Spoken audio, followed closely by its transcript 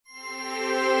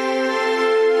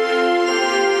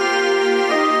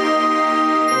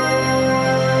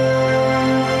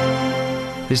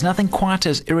There's nothing quite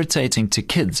as irritating to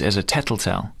kids as a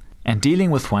tattletale, and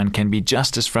dealing with one can be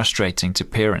just as frustrating to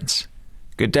parents.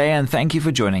 Good day, and thank you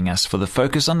for joining us for the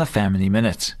Focus on the Family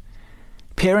Minute.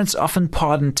 Parents often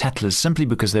pardon tattlers simply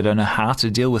because they don't know how to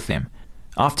deal with them.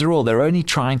 After all, they're only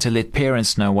trying to let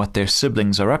parents know what their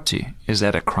siblings are up to. Is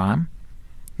that a crime?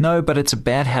 No, but it's a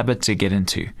bad habit to get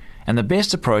into, and the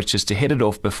best approach is to head it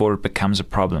off before it becomes a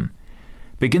problem.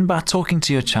 Begin by talking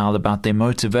to your child about their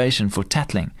motivation for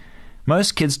tattling.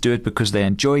 Most kids do it because they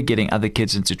enjoy getting other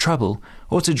kids into trouble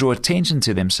or to draw attention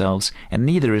to themselves, and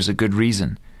neither is a good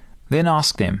reason. Then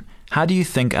ask them, how do you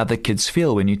think other kids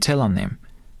feel when you tell on them?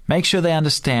 Make sure they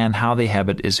understand how their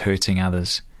habit is hurting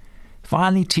others.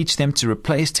 Finally, teach them to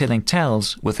replace telling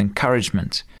tales with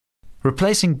encouragement.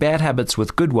 Replacing bad habits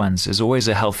with good ones is always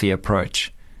a healthy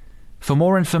approach. For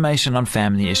more information on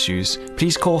family issues,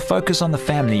 please call Focus on the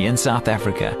Family in South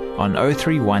Africa on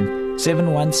 031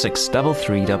 716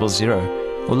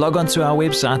 3300 or log on to our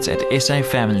website at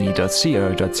safamily.co.za.